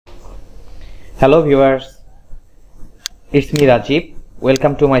Hello viewers, it's me Rajiv.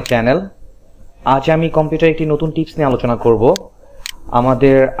 Welcome to my channel. আজ আমি কম্পিউটারে একটি নতুন টিপস নিয়ে আলোচনা করব।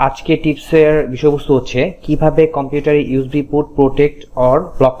 আমাদের আজকে টিপসের বিষয়বস্তু হচ্ছে কিভাবে কম্পিউটারে USB port protect or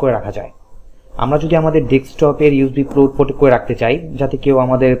block করে রাখা যায়। আমরা যদি আমাদের ডেস্কটপের ইউএসবি পোর্ট প্রোটেক্ট করে রাখতে চাই যাতে কেউ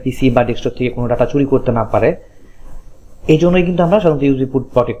আমাদের পিসি বা ডেস্কটপ থেকে কোনো ডাটা চুরি করতে না পারে, এই জন্যই কিন্তু আমরা সাধারণত ইউএসবি পোর্ট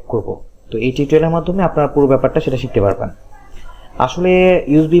প্রোটেক্ট করব। তো এই টিউটোরিয়ালের মাধ্যমে আপনারা পুরো ব্যাপারটা সেটা শিখতে পারবেন। আসলে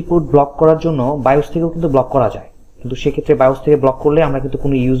ইউএসবি পোর্ট ব্লক করার জন্য বায়োস থেকেও কিন্তু ব্লক করা যায়, কিন্তু সেক্ষেত্রে বায়োস থেকে ব্লক করলে আমরা কিন্তু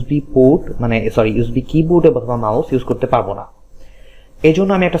কোনো ইউএসবি পোর্ট ইউএসবি কিবোর্ড অথবা মাউস ইউজ করতে পারবো না। এই জন্য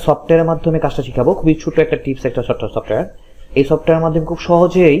আমি একটা সফটওয়্যারের মাধ্যমে কাজটা শিখাবো। খুবই ছোট একটা টিপস, একটা সফটওয়্যার। এই সফটওয়্যারের মাধ্যমে খুব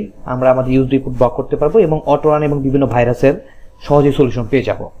সহজেই আমরা আমাদের ইউএসবি পোর্ট ব্লক করতে পারবো এবং অটো রান এবং বিভিন্ন ভাইরাসের সহজেই সলিউশন পেয়ে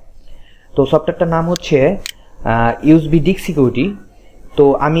যাব। তো সফটওয়্যারটার নাম হচ্ছে ইউএসবি ডিস্ক সিকিউরিটি। তো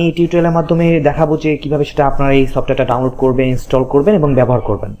আমি এই টিউটোরিয়ালের মাধ্যমে দেখাবো যে কিভাবে সেটা আপনারা এই সফটওয়্যারটা ডাউনলোড করবেন, ইনস্টল করবেন এবং ব্যবহার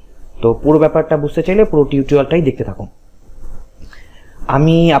করবেন। তো পুরো ব্যাপারটা বুঝতে চাইলে পুরো টিউটোরিয়ালটাই দেখতে থাকুন।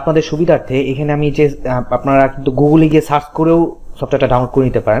 আমি আপনাদের সুবিধার্থে এখানে আমি যে আপনারা কিন্তু গুগলে গিয়ে সার্চ করেও সফটওয়্যারটা ডাউনলোড করে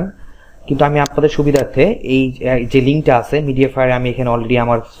নিতে পারেন, কিন্তু আমি আপনাদের সুবিধার্থে এই যে লিঙ্কটা আছে মিডিয়াফায়ারে আমি এখানে অলরেডি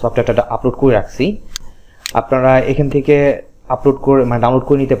আমার সফটওয়্যারটা আপলোড করে রাখছি। আপনারা এখান থেকে ডাউনলোড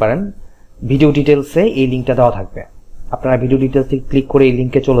করে নিতে পারেন। ভিডিও ডিটেলসে এই লিঙ্কটা দেওয়া থাকবে। আপনারা ভিডিও ডিটেলসে ক্লিক করে এই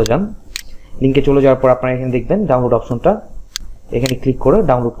লিঙ্কে চলে যান। লিঙ্কে চলে যাওয়ার পর আপনারা এখানে দেখবেন ডাউনলোড অপশনটা, এখানে ক্লিক করে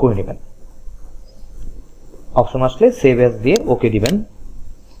ডাউনলোড করে নেবেন। অপশন আসলে সেভ অ্যাজ দিয়ে ওকে দিবেন।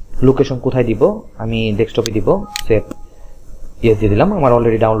 লোকেশন কোথায় দিব, আমি ডেস্কটপে দিব, সেভ ইয়েস দিয়ে দিলাম। আমার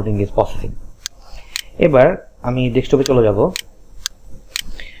অলরেডি ডাউনলোডিং ইজ প্রসেসিং। এবার আমি ডেস্কটপে চলে যাব।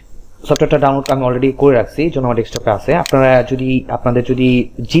 সফটওয়্যারটা ডাউনলোড আমি অলরেডি করে রাখছি, জন্য আমার ডেস্কটপে আছে। আপনাদের যদি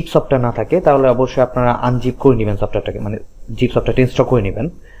জিপ সফটওয়্যার না থাকে তাহলে অবশ্যই আপনারা আনজিপ করে নেবেন সফটওয়্যারটাকে, জিপ সফটওয়্যারটা ইনস্টল করে নেবেন।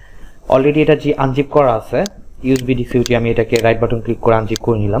 অলরেডি এটা আনজিপ করা আছে ইউএসবি ডিস্ক সিকিউরিটি। আমি এটাকে রাইট বাটন ক্লিক করে আনজিপ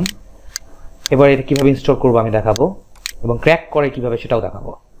করে নিলাম। এবার এটা কিভাবে ইনস্টল করবো আমি দেখাবো এবং ক্র্যাক করে কিভাবে সেটাও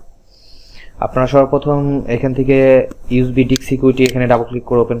দেখাবো। আপনারা সর্বপ্রথম এখান থেকে ইউএসবি ডিস্ক সিকিউরিটি এখানে ডাবল ক্লিক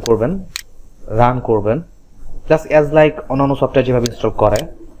করে ওপেন করবেন, রান করবেন, জাস্ট অ্যাজ লাইক অন্যান্য সফটওয়্যার যেভাবে ইনস্টল করে।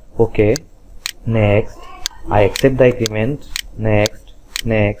 ওকে, next, I accept the agreement, next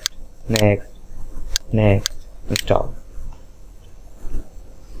next next next, install.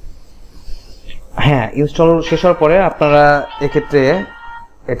 হ্যাঁ, ইনস্টল শেষ হওয়ার পরে আপনারা এক্ষেত্রে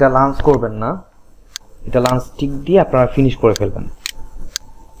এটা লঞ্চ করবেন না, এটা লঞ্চ টিক দিয়ে আপনারা ফিনিশ করে ফেলবেন।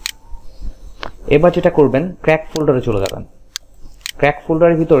 এবার যেটা করবেন, ক্র্যাক ফোল্ডারে চলে যাবেন। ক্র্যাক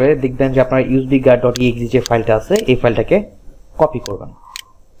ফোল্ডারের ভিতরে দেখবেন যে আপনার usbguard.exe যে ফাইলটা আছে এই ফাইলটাকে কপি করবেন।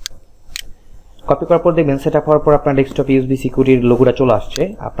 কপি করার পর দেখবেন সেট আপ হওয়ার পর আপনার ডেস্কটপে ইউএসবি সিকিউরিটির লোগোটা চলে আসছে।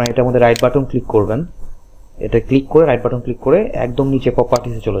 আপনারা এটার মধ্যে রাইট বাটন ক্লিক করবেন। এটা ক্লিক করে রাইট বাটন ক্লিক করে একদম নিচে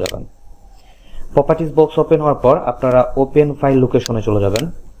প্রপার্টিসে চলে যাবেন। প্রপার্টিস বক্স ওপেন হওয়ার পর আপনারা ওপেন ফাইল লোকেশনে চলে যাবেন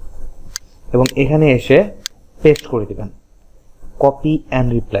এবং এখানে এসে পেস্ট করে দিবেন। কপি অ্যান্ড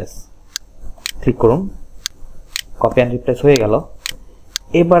রিপ্লেস ক্লিক করুন। কপি অ্যান্ড রিপ্লেস হয়ে গেল।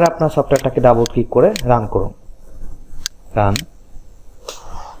 এবার আপনার সফটওয়্যারটাকে ডাবল ক্লিক করে রান করুন। রান।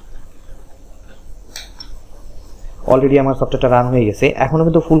 অলরেডি আমার সফটওয়্যারটা রান হয়ে গেছে। এখনো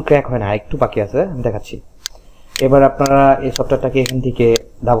কিন্তু ফুল ক্র্যাক হয় না, একটু বাকি আছে, আমি দেখাচ্ছি। এবার আপনারা এই সফটওয়্যারটাকে এখান থেকে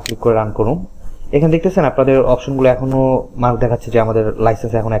ডাবল ক্লিক করে রান করুন। এখানে দেখতেছেন আপনাদের অপশনগুলো এখনো মার্ক দেখাচ্ছে যে আমাদের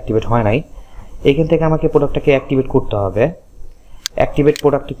লাইসেন্স এখন অ্যাক্টিভেট হয় নাই। এখান থেকে আমাকে প্রোডাক্টটাকে অ্যাক্টিভেট করতে হবে। অ্যাক্টিভেট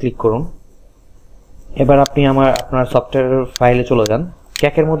প্রোডাক্টে ক্লিক করুন। এবার আপনি আপনার সফটওয়্যার ফাইলে চলে যান।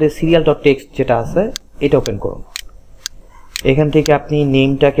 ক্র্যাকের মধ্যে serial.txt যেটা আছে এটা ওপেন করুন। এখান থেকে আপনি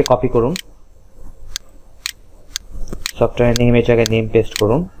নেমটাকে কপি করুন, সফটওয়্যার নেমের জায়গায় নেম পেস্ট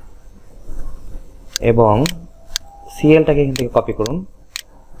করুন এবং সিএলটাকে এখান থেকে কপি করুন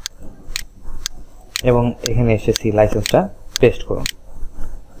এবং এখানে এসে সি লাইসেন্সটা পেস্ট করুন।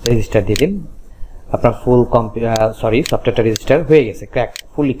 রেজিস্টার দিয়ে দিন। আপনার সফটওয়্যারটা রেজিস্টার হয়ে গেছে,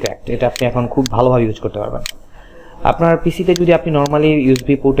 ফুলি ক্র্যাকড। এটা আপনি এখন খুব ভালোভাবে ইউজ করতে পারবেন। আপনার পিসিতে যদি আপনি নর্মালি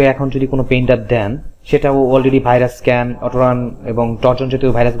ইউএসবি পোর্টে এখন যদি কোনো পেইন্টার দেন, সেটাও অলরেডি ভাইরাস স্ক্যান, অটোরান এবং টর্জন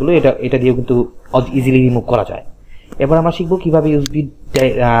জাতীয় ভাইরাসগুলো এটা দিয়েও কিন্তু ইজিলি রিমুভ করা যায়। এবার আমরা শিখবো কিভাবে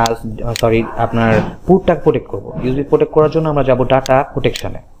আপনার পোর্টটা প্রোটেক্ট করবো। ইউএসবি প্রোটেক্ট করার জন্য আমরা যাব ডাটা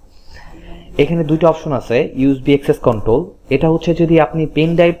প্রোটেকশনে। এখানে দুইটা অপশন আছে, ইউএসবি অ্যাক্সেস কন্ট্রোল। এটা হচ্ছে যদি আপনি পেন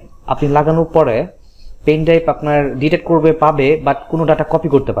ড্রাইভ আপনি লাগানোর পরে পেন ড্রাইভ আপনার ডিটেক্ট করবে, পাবে, বাট কোনো ডাটা কপি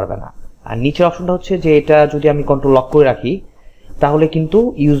করতে পারবে না। আর নিচের অপশনটা হচ্ছে যে এটা যদি আমি কন্ট্রোল লক করে রাখি তাহলে কিন্তু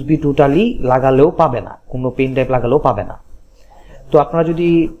ইউএসবি টোটালি লাগালেও পাবে না, কোনো পেন ড্রাইভ লাগালেও পাবে না। তো আপনারা যদি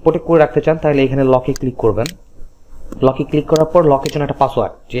প্রোটেক্ট করে রাখতে চান তাহলে এখানে লকে ক্লিক করবেন। লকে ক্লিক করার পর লকের জন্য একটা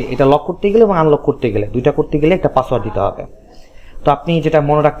পাসওয়ার্ড, যে এটা লক করতে গেলে এবং আনলক করতে গেলে দুইটা করতে গেলে একটা পাসওয়ার্ড দিতে হবে। তো আপনি যেটা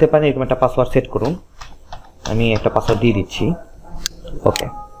মনে রাখতে পারেন এরকম একটা পাসওয়ার্ড সেট করুন। আমি একটা পাসওয়ার্ড দিয়ে দিচ্ছি। ওকে,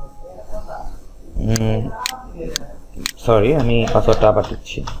 সরি, আমি পাসওয়ার্ডটা আবার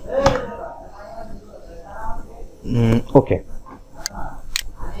দিচ্ছি। ওকে,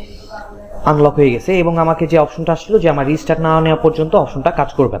 আনলক হয়ে গেছে এবং আমাকে যে অপশনটা আসলো যে আমার রিস্টার্ট না নেওয়া পর্যন্ত অপশনটা কাজ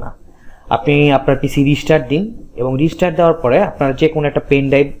করবে না। আপনি আপনার পিসি রিস্টার্ট দিন এবং রিস্টার্ট দেওয়ার পরে আপনার যে কোনো একটা পেন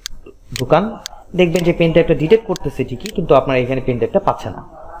ড্রাইভ ঢুকান, দেখবেন যে পেন ড্রাইভটা ডিটেক্ট করতেছে ঠিকই, কিন্তু আপনার এখানে পেন ড্রাইভটা পাচ্ছে না।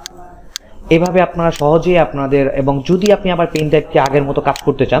 এভাবে আপনারা সহজেই আপনাদের, এবং যদি আপনি আবার পেন ড্রাইভকে আগের মতো কাজ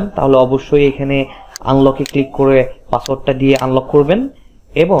করতে চান তাহলে অবশ্যই এখানে আনলকে ক্লিক করে পাসওয়ার্ডটা দিয়ে আনলক করবেন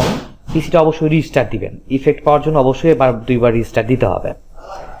এবং পিসিটা অবশ্যই রিস্টার্ট দিবেন। ইফেক্ট পাওয়ার জন্য অবশ্যই দুইবার রিস্টার্ট দিতে হবে।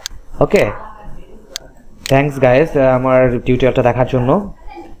 ওকে, থ্যাঙ্কস গাইস আমার টিউটোরিয়ালটা দেখার জন্য।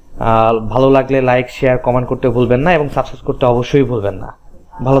 ভালো লাগলে লাইক, শেয়ার, কমেন্ট করতে ভুলবেন না এবং সাবস্ক্রাইব করতে অবশ্যই ভুলবেন না।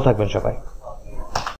 ভালো থাকবেন সবাই।